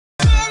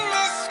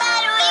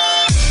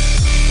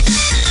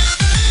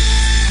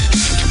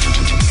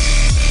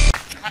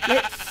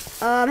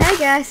Hey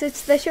guys,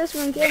 it's the show's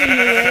from Gaming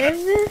here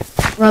with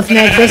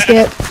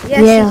Ruffneckbiscuit.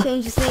 Yes, he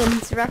changed his name.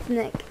 It's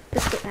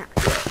Ruffneckbiscuit now.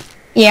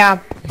 Yeah.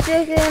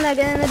 Chicken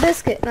nugget and a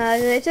biscuit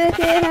nugget.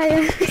 Chicken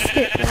nugget,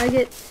 biscuit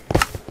nugget.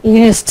 You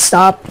can just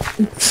stop.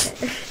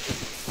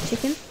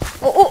 Chicken.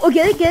 Oh,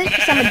 get it.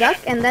 Because I'm a duck,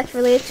 and that's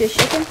related to a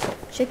chicken.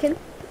 Chicken.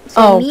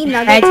 So me,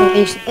 nugget,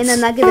 and a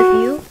nugget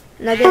of you.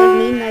 Nugget of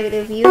me, nugget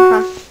of you.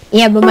 Huh?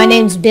 Yeah, but my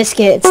name's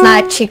Biscuit. It's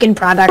not a chicken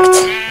product.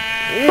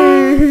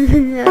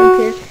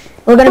 Okay.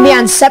 We're gonna be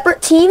on separate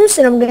teams,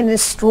 and I'm gonna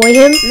destroy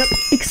him. Nope,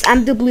 because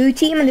I'm the blue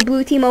team, and the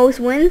blue team always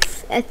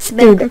wins. It's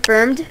been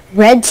confirmed.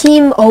 Red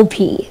team OP.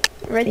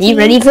 Are you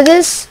ready for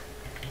this?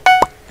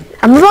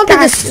 I'm about to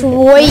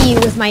destroy you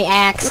with my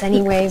axe,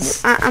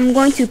 anyways. I'm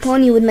going to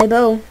pwn you with my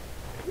bow.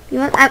 You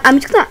want? I'm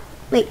just gonna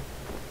like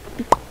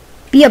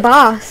be a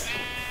boss.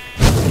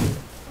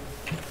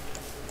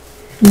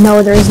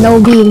 No, there is no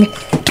being.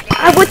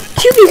 What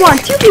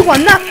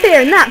 2v1, not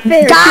fair.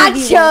 Gotcha.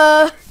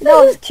 2v1.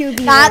 That was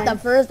 2v1. Got the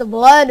first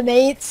blood,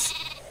 mates.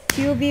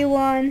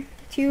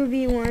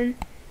 2v1.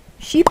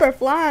 Sheep are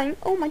flying.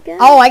 Oh my god.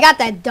 Oh, I got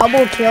that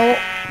double kill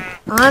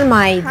on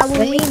my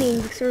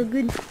Halloweening, so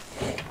good.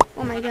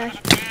 Oh my gosh.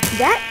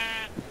 That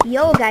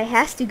yellow guy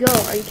has to go.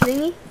 Are you kidding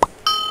me?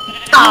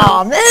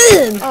 Oh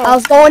man. I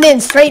was going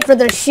in straight for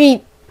the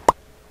sheep.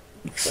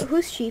 So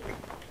who's sheep?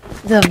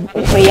 The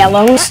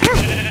yellows.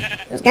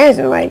 Those guys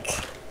are like...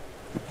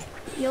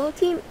 Yellow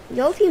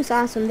team's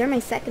awesome. They're my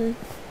second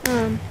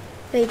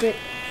favorite.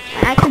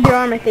 Actually, they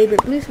are my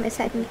favorite. Blue's my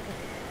second.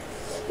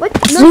 What?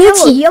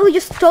 No, yellow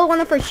just stole one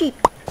of our sheep.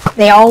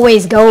 They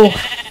always go.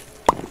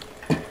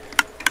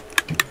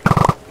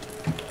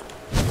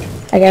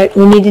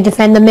 We need to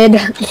defend the mid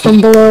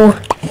from below.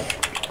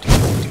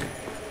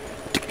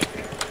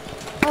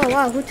 Oh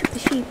wow, who took the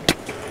sheep?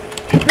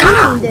 Blue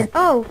team did.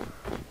 Oh.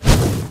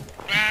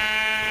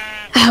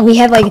 We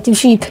have like 2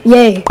 sheep.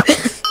 Yay.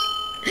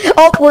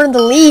 Oh, we're in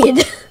the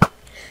lead.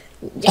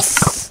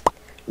 Yes.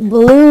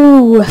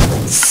 Blue.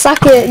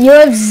 Suck it. You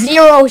have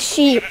 0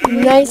 sheep.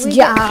 Nice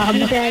job.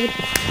 You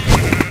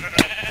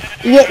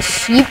get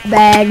sheep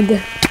bagged.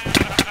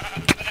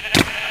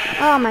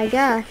 Oh my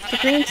gosh. The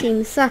green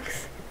team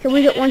sucks. Can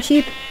we get 1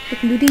 sheep? We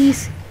can do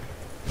these.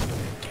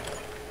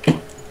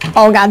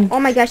 Oh god. Oh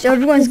my gosh.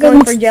 Everyone's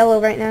going for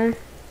yellow right now.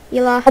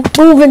 Yellow. I'm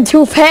moving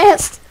too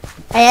fast.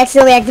 I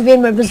accidentally activated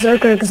my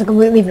berserker because I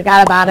completely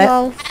forgot about it.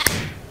 Well,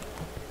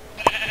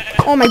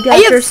 oh my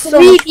gosh, there's so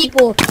 3 many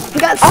people. We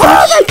got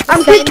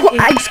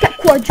I just got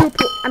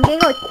quadruple. I'm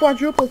getting like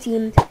quadruple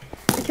teamed. I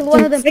killed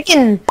one of them.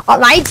 Freaking,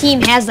 my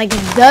team has like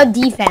the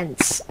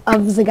defense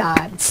of the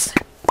gods.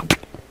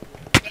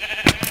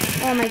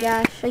 Oh my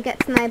gosh, I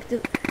got sniped.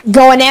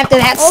 Going after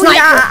that sniper.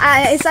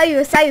 Yeah, I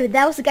saw you.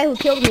 That was the guy who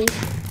killed me.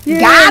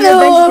 Got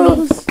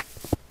him.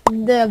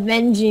 The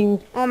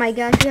avenging. Oh my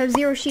gosh, we have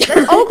 0 sheep.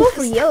 Let's all go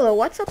for yellow.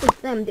 What's up with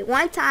them? The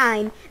one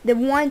time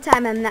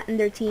I'm not in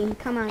their team.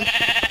 Come on.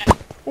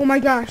 Oh my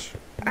gosh.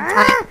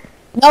 Ah!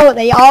 No,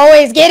 they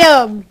always get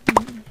him.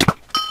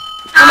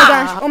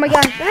 Oh my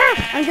gosh. Ah!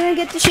 I'm gonna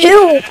get the sheep.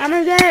 I'm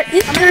gonna get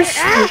it.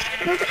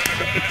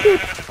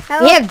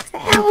 Help.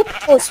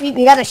 Oh sweet,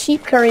 we got a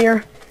sheep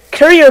courier.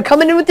 Courier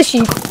coming in with the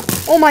sheep.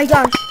 Oh my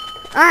gosh.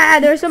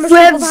 There's so much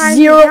people behind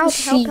me. We have 0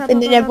 sheep,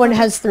 and then everyone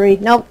has 3.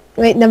 Nope.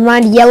 Wait, never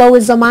mind. Yellow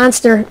is a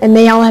monster, and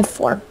they all have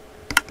 4.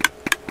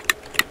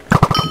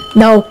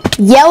 No.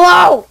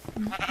 Yellow!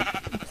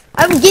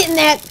 I'm getting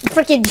that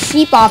freaking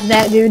sheep off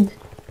that dude.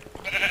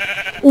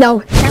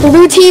 No.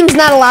 Blue team's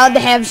not allowed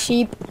to have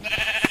sheep.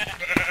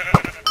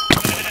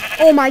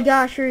 Oh my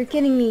gosh, are you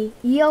kidding me?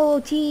 Yellow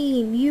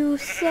team, you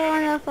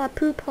son of a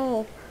poop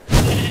hole.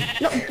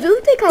 No, do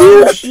they call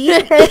you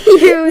sheep?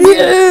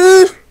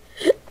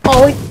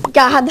 Oh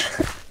god.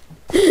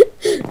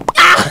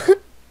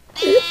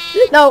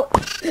 No.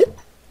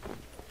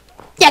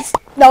 Yes.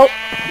 No.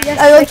 Yes,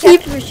 I'm gonna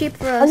keep your sheep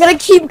for us. I'm gonna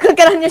keep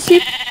cooking on your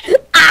sheep.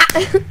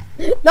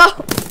 No.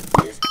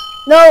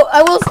 No,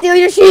 I will steal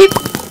your sheep.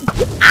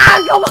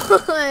 Come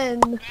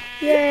on.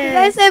 Yeah. You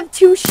guys have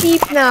 2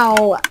 sheep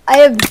now. I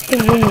have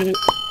 3.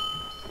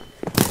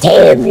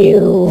 Damn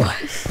you.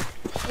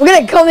 We're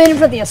gonna come in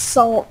for the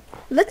assault.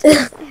 Let's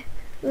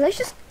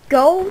just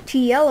go to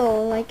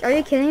yellow. Like, are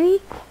you kidding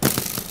me?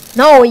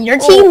 No, your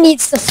team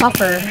needs to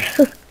suffer.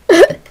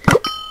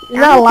 You're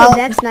not allowed.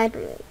 That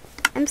sniper.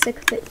 I'm sick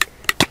of it.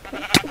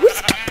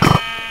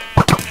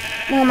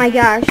 Oh my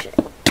gosh.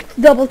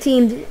 Double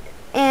teamed.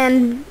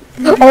 And...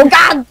 Oh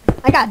god!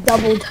 I got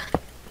doubled.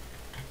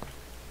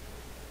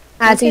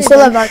 So you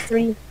still have our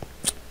 3.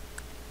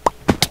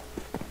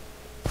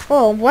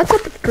 Oh, what's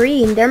up with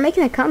green? They're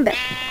making a comeback.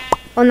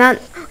 Oh, not...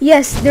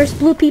 Yes, there's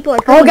blue people are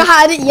coming. Oh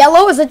god,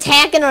 yellow is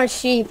attacking our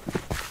sheep.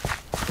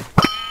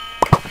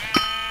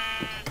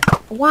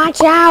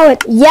 Watch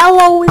out!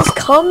 Yellow is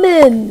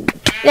coming!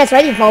 That's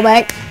right, you fall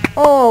back.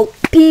 Oh,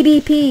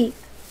 PvP.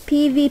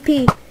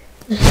 PvP.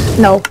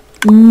 No.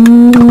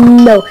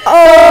 No.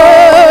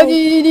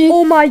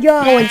 Oh my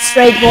god. Going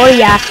straight for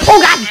ya. Oh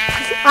god!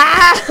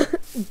 Ah!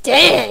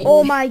 Dang!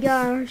 Oh my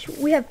gosh.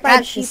 We have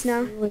 5 sheep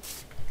now.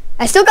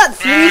 I still got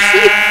 3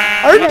 sheep.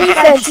 Our Yeah,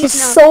 defense sheep is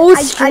now. so I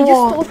just strong.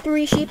 stole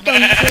 3 sheep from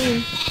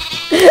green.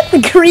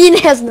 The green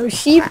has no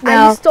sheep I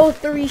now. just stole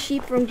 3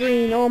 sheep from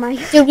green. Oh my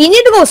god. Dude, we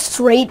need to go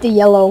straight to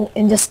yellow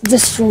and just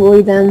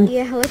destroy them.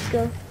 Yeah, let's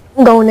go.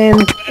 I'm going in.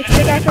 It's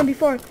the guy from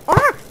before.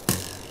 Ah!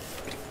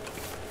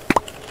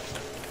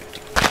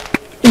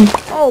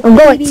 Oh, I'm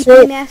going PvP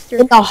straight master.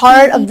 in the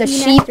heart of the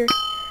PvP sheep. master.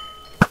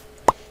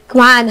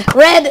 Come on,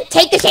 red,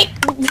 take the sheep.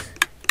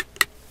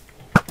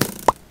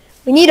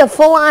 We need a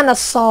full-on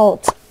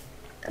assault.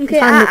 Okay,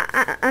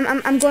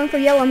 I'm going for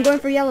yellow. I'm going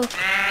for yellow.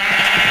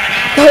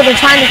 Oh, they're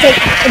trying to take.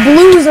 The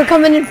blues are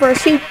coming in for a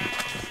sheep.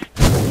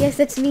 Yes,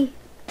 that's me.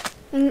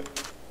 And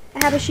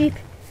I have a sheep.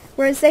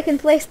 We're in second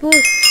place, blue.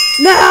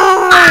 No!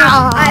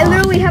 I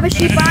literally have a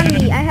sheep on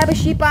me. I have a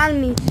sheep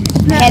on me.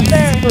 Not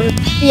fair.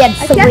 We had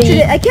I 3. captured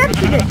it. I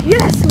captured it.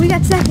 Yes, we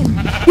got second.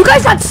 You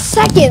guys got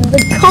second.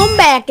 The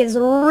comeback is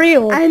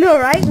real. I know,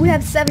 right? We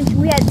had 7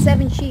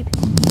 sheep.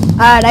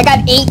 Alright, I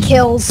got 8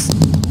 kills.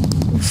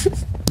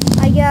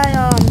 I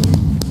got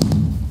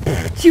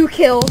 2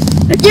 kills.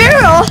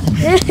 Yeah!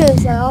 Yes,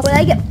 But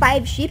I get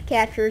 5 sheep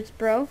captures,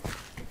 bro.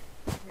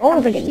 Oh, How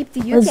many sheep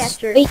do you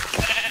capture?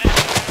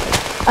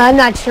 I'm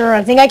not sure.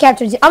 I think I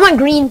captured. I'm on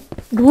green.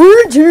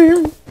 Green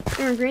team.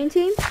 You're on green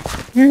team?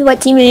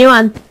 What team are you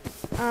on?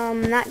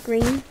 Not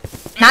green.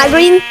 Not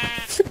green?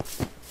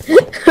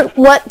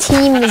 What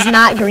team is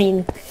not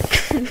green?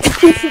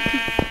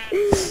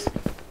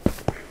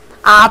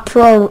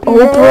 Oprah.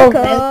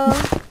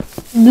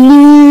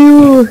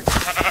 Blue.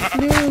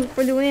 Blue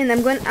for the win.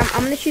 I'm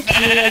gonna shoot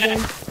blue again.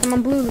 I'm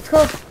on blue. Let's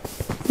go.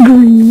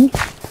 Green.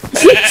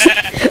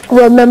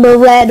 Remember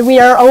red. We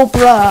are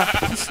Oprah.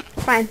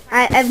 Fine.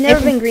 I've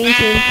never been green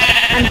team.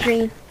 I'm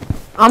green.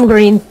 I'm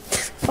green.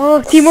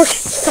 Oh, teamwork.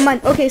 Come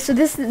on. Okay, so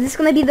this is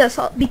gonna be the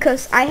assault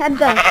because I have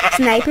the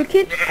sniper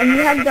kit and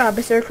you have the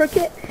berserker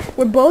kit.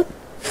 We're both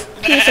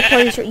gonna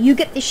support each other. You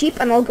get the sheep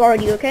and I'll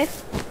guard you. Okay?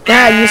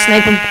 Yeah, you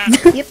snipe them.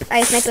 Yep.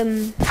 I snipe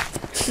them.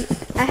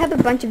 I have a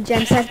bunch of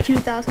gems. I have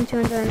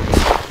 2,200.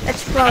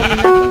 That's probably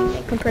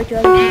nothing compared to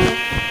other people.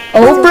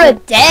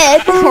 Oprah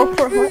dead.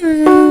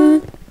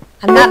 Oprah.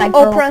 I'm not a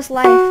girl. Oprah's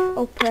life.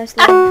 Oprah's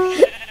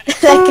life.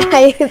 That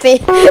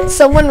guy,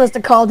 someone must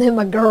have called him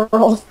a girl.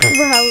 Bro,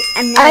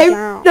 I'm not a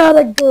girl. I'm not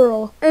a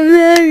girl.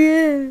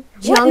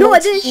 What? No, I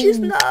didn't choose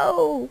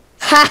no.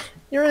 Ha!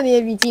 You're on the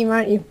AV team,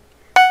 aren't you?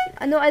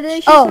 No, I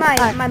didn't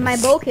choose my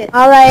bow kit.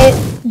 Alright,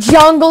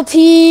 jungle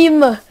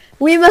team!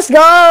 We must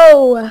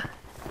go!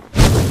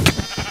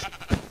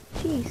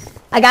 Jeez.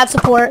 I got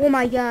support. Oh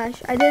my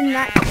gosh. I can't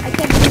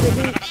believe I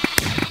didn't.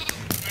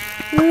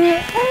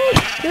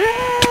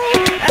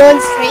 Going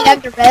straight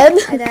after red.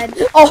 I died.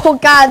 Oh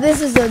god,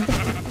 this is I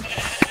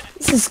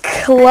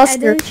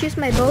cluster. didn't choose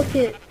my bow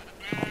kit.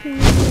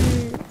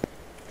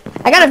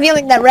 I got a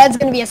feeling that red's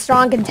gonna be a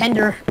strong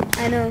contender.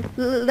 I know.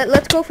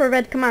 Let's go for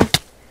red. Come on.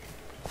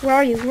 Where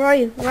are you? Where are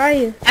you? Where are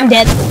you? I'm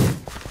dead.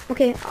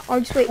 Okay, I'll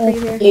just wait for you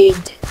here.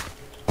 Dead.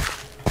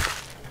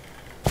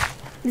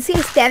 This guy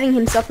is stabbing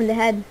himself in the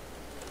head.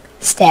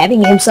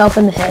 Stabbing himself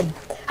in the head.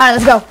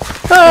 Alright, let's go.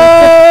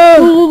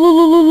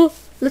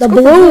 Let's The go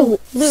for blue.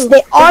 blue.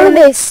 They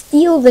always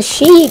steal the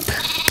sheep.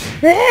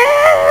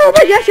 Oh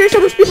my gosh, there's so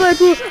much people at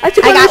blue. I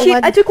took one of the sheep.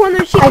 I took one of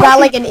the sheep. I got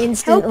like an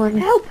instant Help! one.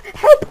 Help!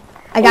 Help!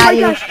 I got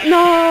you. Oh my gosh,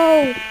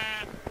 no!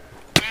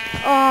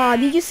 Oh,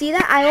 did you see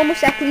that? I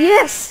almost actually,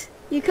 yes!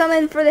 You come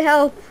in for the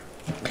help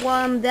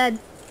while I'm dead.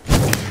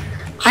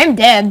 I'm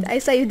dead. I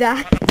saw you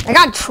die. I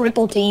got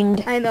triple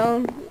teamed. I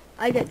know.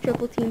 I got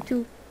triple team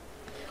too.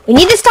 We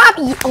need to stop.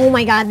 Oh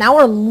my god, now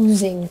we're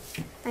losing.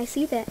 I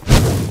see that.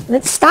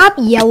 Let's stop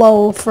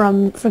yellow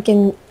from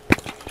freaking.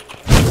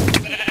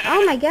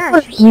 Oh my gosh.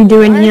 What are you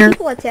doing Why are here?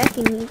 people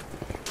attacking me?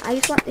 I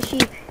just want the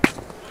sheep.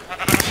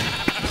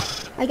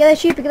 I get a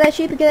sheep, I get a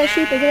sheep, I get a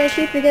sheep, I get a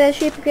sheep, I get a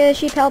sheep, I get a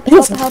sheep, help,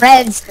 help, These help.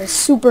 reds are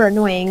super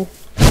annoying.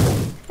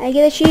 I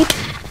get a sheep.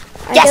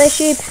 I Yes! get a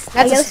sheep.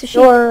 I That's get a a sheep.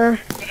 score.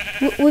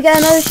 We got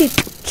another sheep.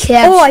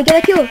 Captured. Oh, I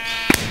get a kill.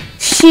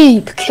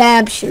 Sheep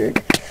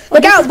captured.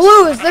 Look out,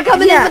 blues! They're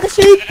coming in with the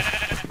sheep.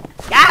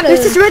 Got There's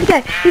him. this red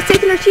guy. He's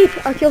taking our sheep.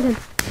 I killed him.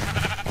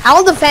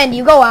 I'll defend.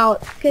 You go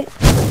out. Okay.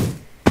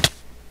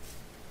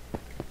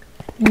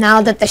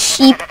 Now that the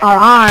sheep are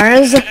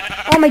ours.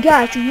 Oh my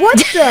gosh, what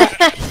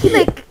the?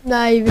 He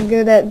Not even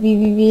good at he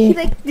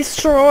BBB.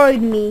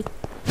 destroyed me.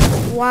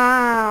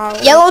 Wow.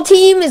 Yellow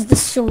team is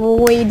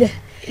destroyed.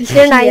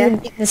 They're not Yeah. even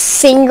getting a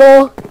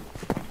single.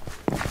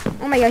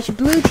 Oh my gosh,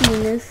 blue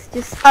team is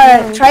just.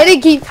 Alright, no. try to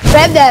keep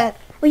grab that.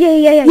 Oh yeah.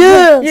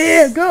 Yes.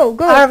 Yeah, go.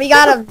 Alright, we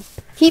got him.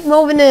 Keep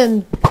moving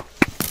in.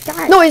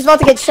 God. No, he's about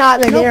to get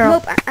shot in the arrow.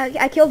 Nope.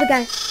 I killed the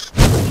guy.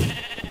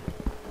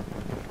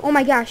 Oh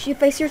my gosh,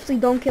 if I seriously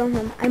don't kill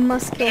him, I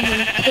must kill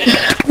him.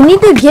 We need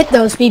to get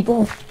those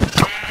people.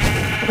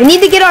 We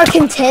need to get our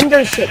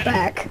contender shit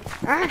back.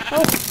 Ah,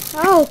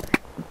 help.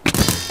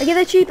 I get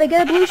a sheep, I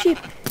get a blue sheep.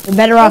 We're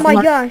better Oh off. my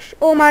gosh,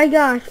 oh my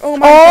gosh.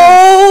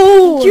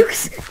 Oh!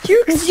 Jukes.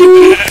 Jukes.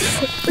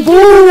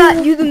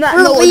 You do not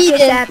We're know what just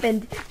leading.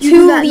 happened. You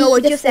do not know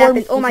what lead just for happened.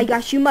 me. Oh my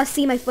gosh, you must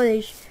see my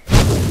footage.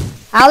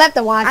 I'll have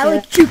to watch I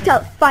like it. juked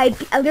out I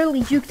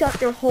literally juked out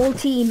their whole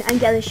team and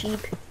got a sheep.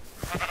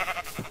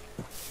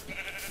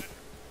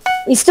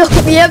 We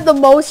have the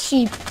most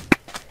sheep.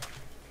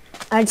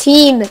 Our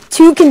team,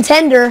 2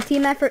 contender.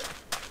 Team effort.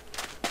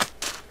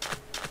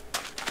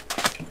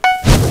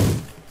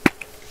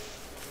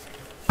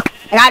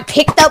 I got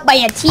picked up by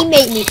a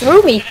teammate and he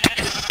threw me.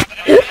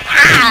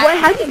 What?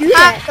 How'd you do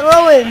that?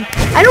 Throwing.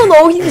 I don't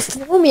know. He just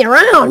threw me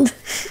around.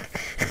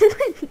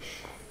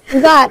 We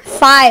got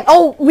 5.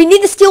 Oh, we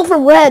need to steal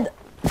from red.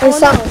 Or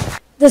something. No.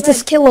 Let's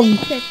just kill him.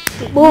 Okay.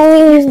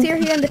 Boom. You stay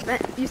here and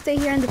defend. You stay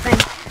here and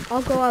defend.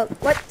 I'll go out.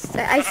 What?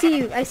 I see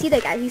you. I see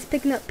that guy. He's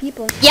picking up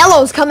people.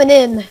 Yellow's coming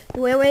in.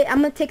 Wait.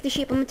 I'm gonna take the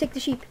sheep. Oh All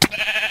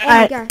my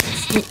right. god.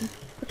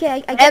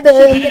 Okay, I get the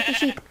sheep. I get the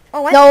sheep.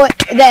 Oh, what? No,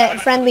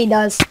 that friendly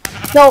does.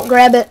 No,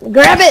 grab it.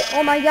 Grab it.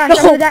 Oh my gosh,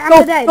 No, I'm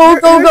gonna die. go,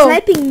 They're go.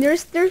 sniping. They're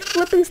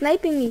flipping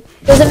sniping me.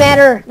 Doesn't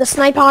matter. The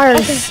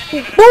snipers.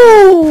 Okay.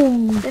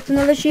 Boom. That's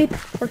another sheep.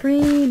 For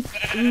green.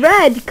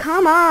 Red,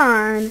 come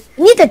on.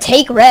 We need to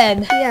take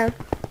red. Yeah.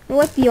 We're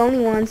like the only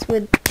ones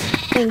with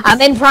things. I'm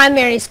in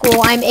primary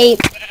school. I'm 8.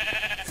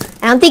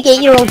 I don't think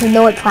 8-year-olds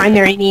know what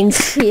primary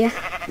means. Yeah.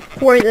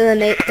 More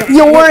than 8.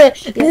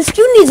 This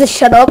dude needs to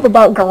shut up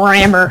about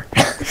grammar.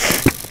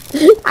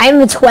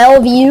 I'm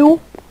 12, you.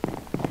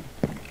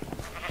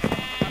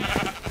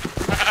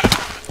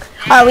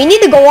 Alright, we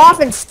need to go off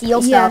and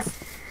steal stuff.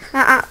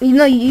 You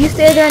know, you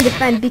stay there and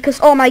defend because,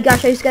 oh my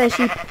gosh, I just got a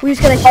sheep. We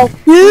just got a sheep.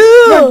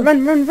 Oh, yeah.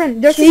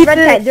 Run. There's a red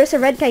guy. There's a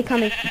red guy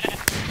coming.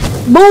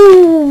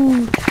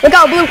 Boom. Look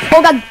out, blue.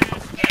 Oh, God.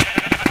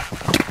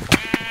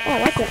 Oh,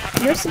 what's it?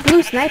 There's a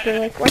blue sniper.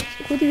 Like, what?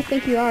 Who do you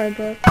think you are,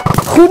 bro?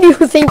 Who do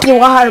you think you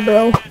are,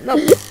 bro? No.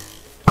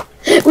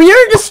 We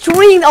are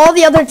destroying all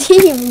the other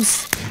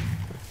teams.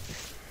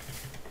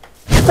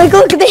 Like,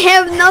 look, they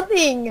have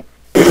nothing.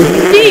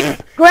 Sheep,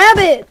 grab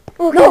it.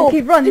 Okay, No.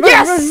 okay, run.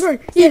 Yes. Run.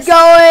 Keep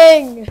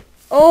going.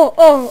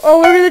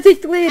 Oh, we're gonna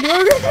take the lead.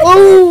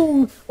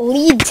 Boom.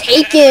 Lead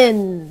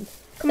taken.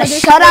 Come The on,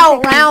 there's shutout a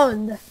red guy.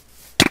 round.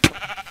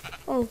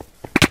 Oh.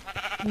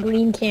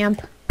 Green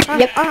camp.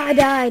 I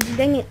died.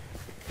 Dang it.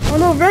 Oh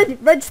no,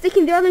 red's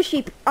sticking the other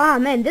sheep. Ah,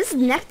 man, this is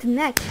neck to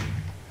neck.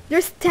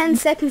 There's 10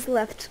 seconds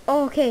left.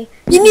 Oh, okay.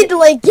 You need to,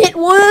 like, get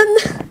one.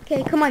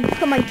 Okay, come on,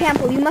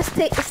 Campbell. You must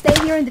stay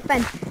here and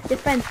defend.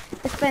 If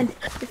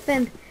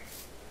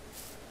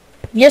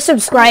your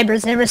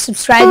subscribers ever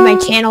subscribed to my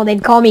channel,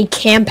 they'd call me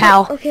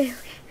Campal. Okay.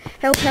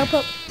 Help.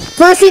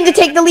 First team to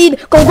take the lead.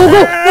 Go.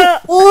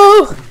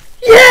 Oh.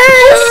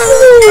 Yes!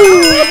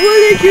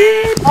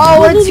 Oh,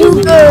 we're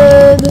too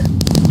good.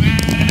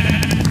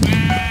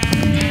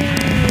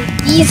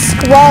 These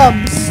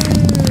scrubs.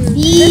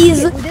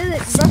 These We did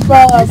it.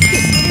 scrubs.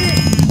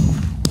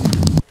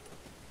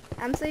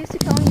 I'm so used to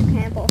calling you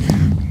Campbell. Okay.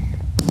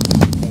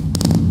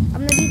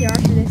 I'm gonna be the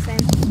archer this time.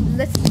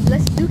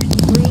 Let's do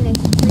green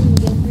again.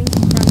 Green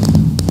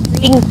from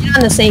We can get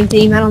on the same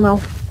team. I don't know.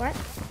 what?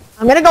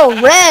 I'm gonna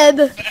go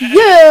red.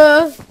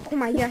 Yeah. Oh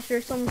my gosh,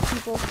 there's so many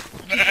people.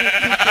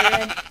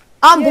 Red.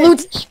 I'm Yeah. blue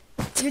team.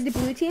 You're the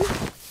blue team?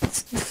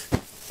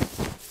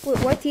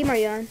 What team are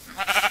you on?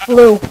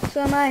 Blue.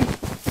 So am I.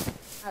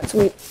 That's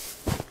sweet.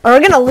 Or we're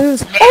gonna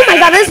lose. Oh my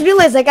god, I just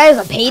realized that guy has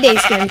a payday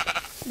skin.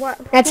 What?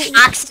 That's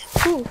Hoxton.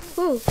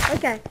 Who?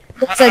 Okay.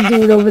 That's that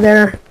dude over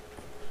there.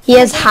 He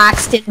has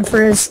Hoxton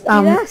for his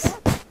Yes.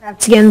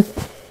 skin.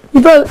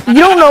 You don't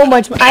know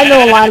much. I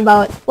know a lot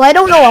about. Well, I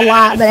don't know a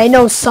lot, but I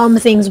know some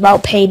things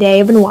about Payday.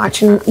 I've been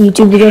watching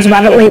YouTube videos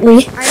about it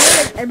lately. I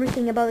know like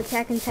everything about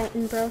Attack on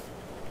Titan, bro.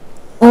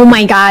 Oh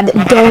my god,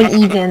 don't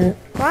even.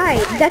 Why?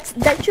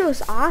 That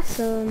show's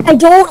awesome. I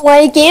don't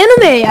like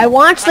anime. I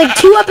watched like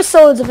 2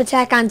 episodes of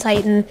Attack on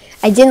Titan.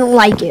 I didn't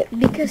like it.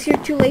 Because you're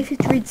too lazy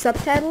to read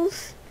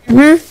subtitles?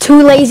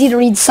 Too lazy to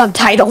read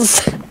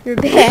subtitles. You're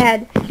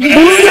bad.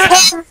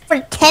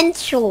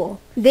 Potential.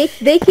 They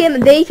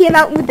came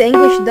out with the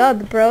English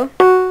dub, bro.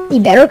 You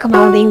better come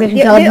out with English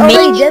dub. They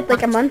already did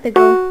like a month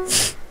ago.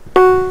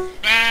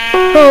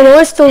 Oh no,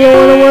 I still don't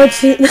want to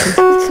watch it.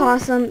 It's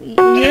awesome.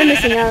 You're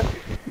missing out.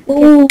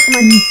 Ooh, Come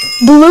on.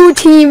 blue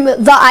team,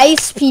 the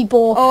ice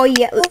people. Oh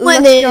yeah, let's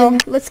go.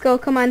 Let's go.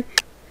 Come on.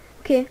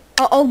 Okay,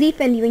 I'll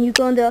defend you when you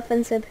go on the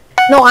offensive.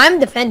 No, I'm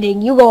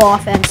defending. You go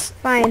offense.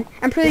 Fine.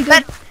 I'm pretty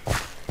good.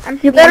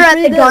 You're better at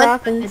pretty the good gun. at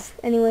offense,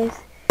 anyways.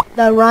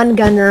 The run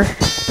gunner.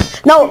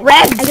 No,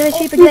 red. I got a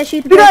sheep. I got a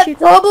sheep. You got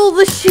double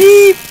the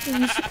sheep.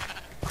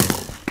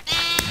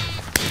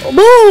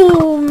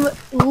 Boom.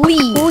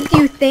 Lead. Who do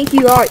you think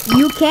you are?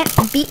 You can't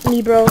beat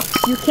me, bro.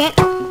 You can't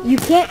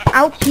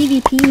out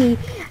PvP me.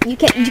 You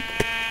can't.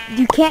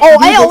 Oh,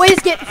 do I this. always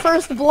get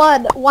first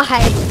blood. Why?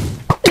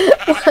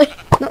 Why?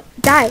 No,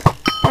 die.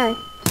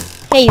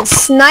 Hey,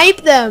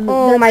 snipe them.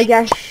 Oh my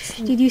gosh!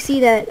 Did you see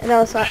that? That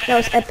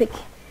was epic.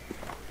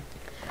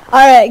 All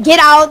right, get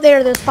out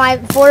there. There's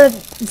 5, 4,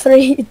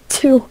 3,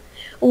 2,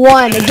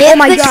 1. Get Oh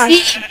my the gosh.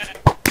 sheep.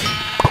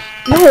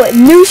 No,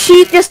 new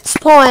sheep just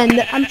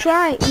spawned. I'm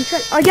trying.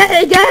 I get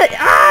it.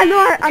 Ah,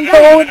 no, I'm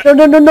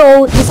dying.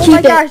 No. Just Oh keep my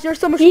it. gosh, there's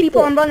so much Keep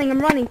people. it. I'm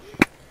running.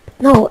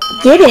 No,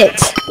 get it.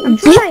 I'm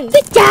get trying.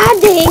 the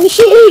goddamn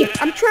sheep.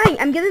 I'm trying.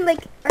 I'm getting like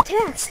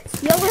attacked.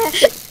 Yellow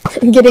has it.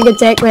 I'm getting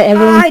attacked by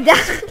everyone. I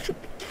died.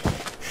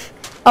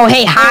 Oh,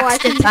 hey, I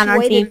Hawks should is on just our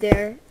waited team.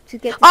 there to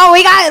get. Oh,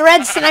 we got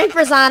red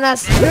snipers on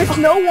us. There's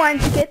no one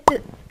to get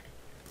the.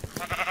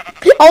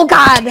 Oh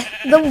God,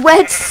 the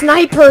red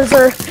snipers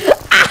are.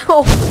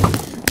 Ow!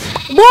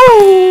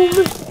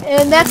 Boom!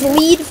 And that's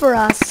lead for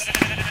us.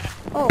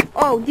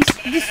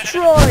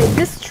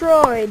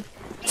 Destroyed.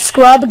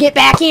 Scrub, get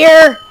back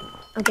here.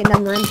 Okay,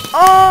 never mind.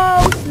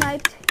 Oh,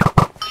 sniped.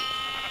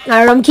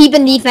 Alright, I'm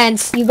keeping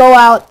defense. You go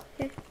out.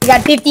 Okay. You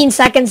got 15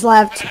 seconds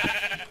left.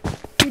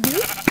 You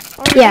do?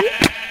 Already? Yeah.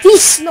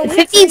 These No, we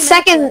have 15 3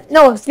 seconds.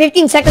 No,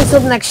 15 seconds till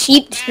the next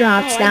sheep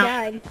drops down.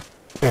 I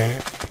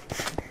died.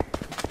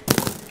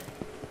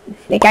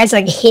 The guy's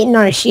like hitting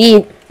on a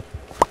sheep.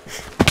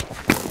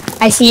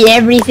 I see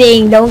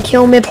everything. Don't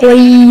kill me,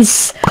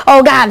 please.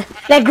 Oh God,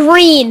 that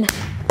green.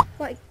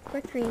 What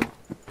green?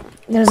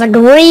 There's a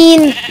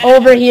green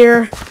over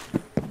here.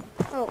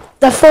 Oh.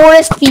 The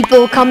forest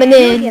people coming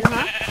in. Again,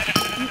 huh?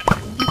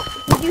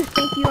 Who do you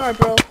think you are,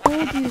 bro?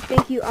 Who do you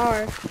think you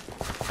are?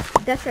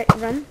 That's right.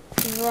 Run.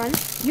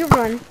 You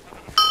run.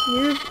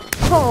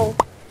 Oh.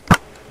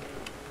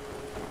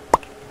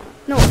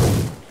 No.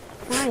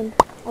 Fine.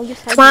 I'll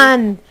just hide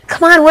you.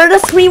 Come on, we're the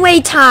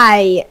three-way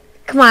tie.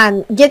 Come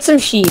on, get some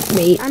sheep,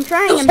 mate. I'm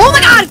trying. Oh my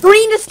God,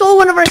 green just stole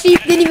one of our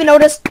sheep. Didn't even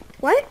notice.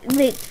 What?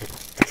 Wait.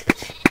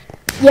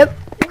 Yep.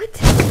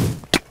 What?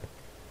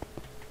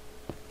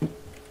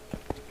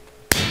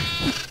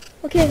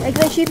 Okay, I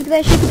got a sheep, bro.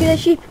 I got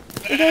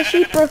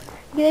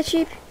a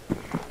sheep.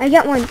 I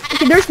got one.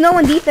 Okay, there's no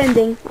one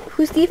defending.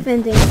 Who's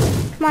defending?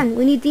 Come on,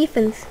 we need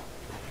defense.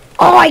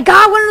 Oh, I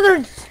got one of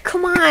their...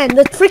 Come on,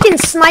 the freaking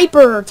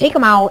sniper. Take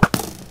him out.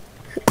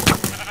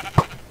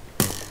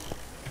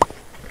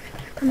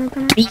 Come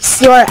on.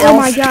 Beast your Oh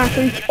my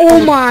gosh.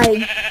 Oh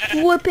my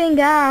flipping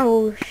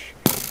gosh.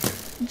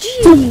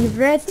 Gee,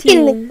 red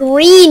team. The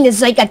green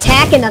is like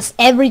attacking us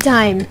every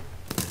time.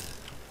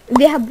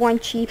 They have one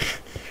sheep.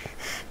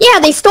 Yeah,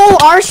 they stole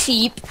our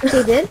sheep.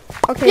 They did?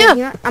 Okay, Yeah.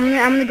 You know, I'm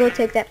gonna go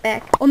take that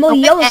back. Oh no, Okay.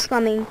 yellow's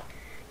coming.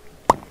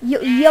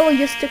 Yellow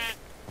just took...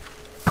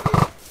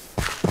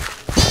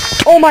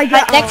 Oh my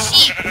god. Next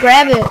sheep,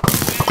 grab it.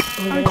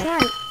 I'm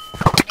trying.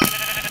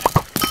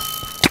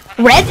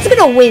 Red's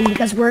gonna win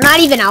because we're not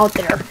even out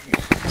there.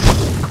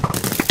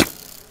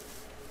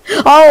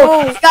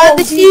 Oh, got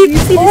the sheep. you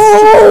see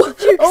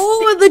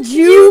The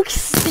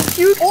jukes. The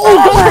jukes. Oh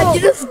God,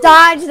 you just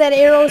dodged that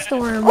arrow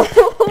storm.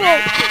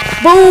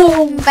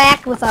 Boom,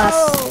 back with us.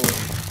 Oh.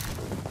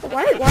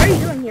 What are you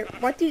doing here?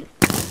 What do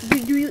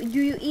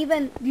you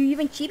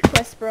even cheat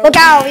quest, bro? Look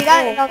out, we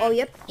got it. Oh,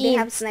 yep. They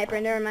have a sniper.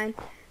 Never mind.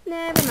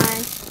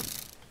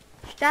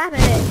 Stop it.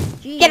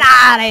 Jeez. Get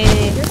out of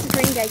here. There's a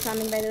green guy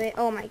coming, by the way.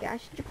 Oh my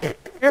gosh.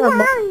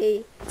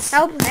 Why?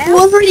 Help.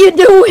 What are you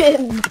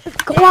doing?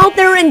 Go out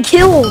there and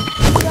kill.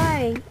 I'm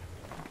trying.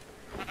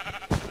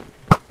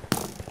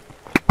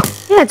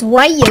 Yeah, that's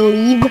right, you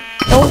leave.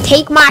 Don't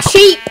take my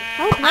sheep.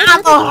 Help.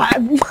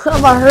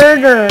 I'm a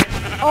herder.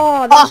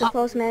 Oh, that was a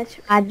close match.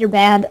 God, you're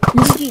bad.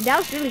 Gee, that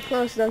was really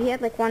close, though. He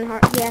had like 1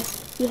 heart.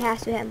 Yes, he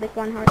has to have like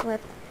 1 heart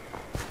left.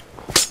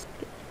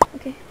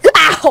 Okay.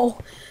 Ow!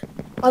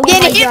 I'm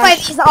getting hit by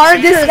these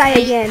archers. This guy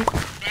again.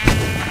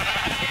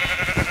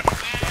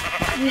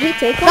 Did he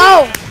take one?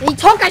 No! He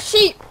took a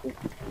sheep!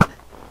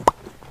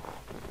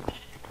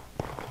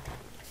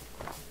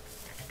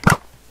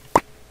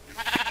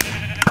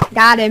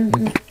 Got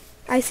him.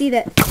 I see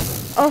that.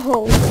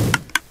 Oh,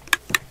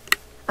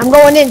 I'm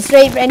going in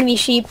straight for enemy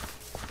sheep.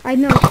 I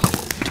know.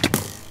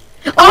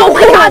 Oh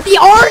my God, the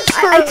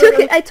archer! I took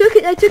it.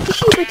 I took the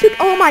sheep.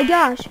 Oh my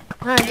gosh.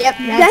 Yep,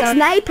 That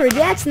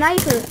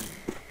sniper.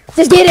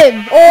 Just get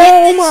him.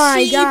 Oh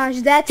my gosh,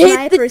 that Hit the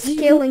sniper's sheep.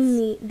 killing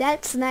me.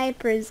 That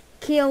sniper's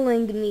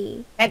killing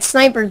me. That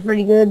sniper's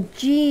pretty good.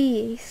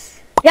 Jeez.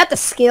 He got the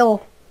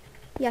skill.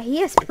 Yeah, he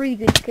has pretty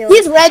good skills.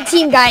 These red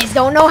team guys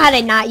don't know how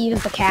to not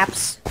use the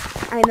caps.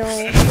 I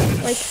know.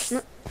 Like,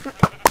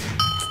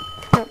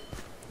 no.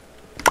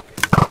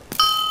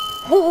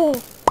 Oh.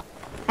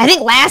 I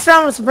think last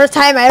round was the first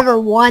time I ever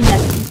won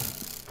that.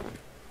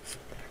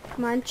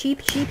 Come on,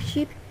 cheap.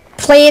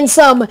 Playing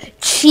some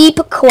cheap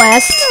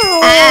quest.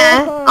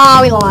 Oh,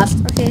 we lost.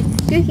 Okay,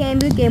 good game.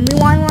 We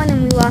won one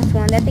and we lost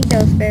one. I think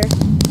that was fair.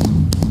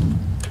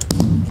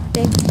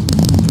 Okay.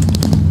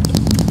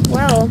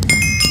 Well,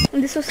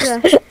 this was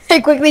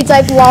I quickly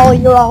typed, "Lol,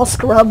 you're all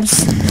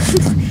scrubs."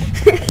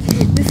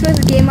 this was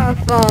a game of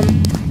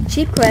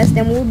cheap quest,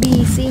 and we'll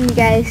be seeing you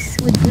guys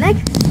with the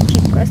next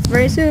cheap quest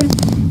very soon.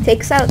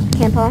 Take us out,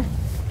 Camp Hall.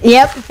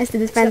 Yep. As the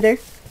defender.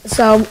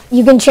 So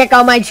you can check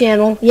out my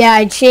channel. Yeah,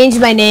 I changed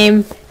my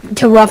name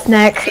to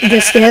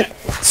Ruffneckbiscuit.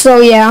 So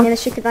yeah. And a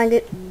chicken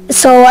nugget.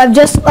 So I've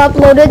just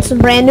uploaded some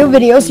brand new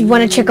videos. If you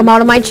want to check them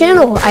out on my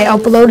channel, I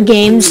upload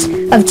games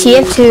of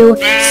TF2,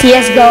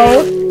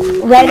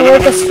 CS:GO, Red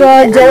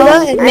Orchestra,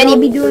 Dota, and I'll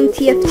be doing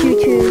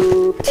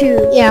TF2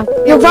 too. Yeah,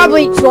 you'll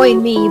probably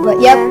join me,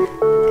 but yep. Yeah.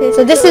 Okay.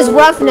 So this is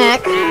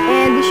Ruffneck.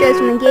 And this shows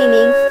from the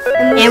gaming.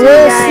 And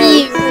we'll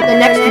see you in the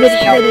next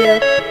video.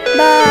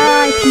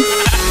 Bye. Peace.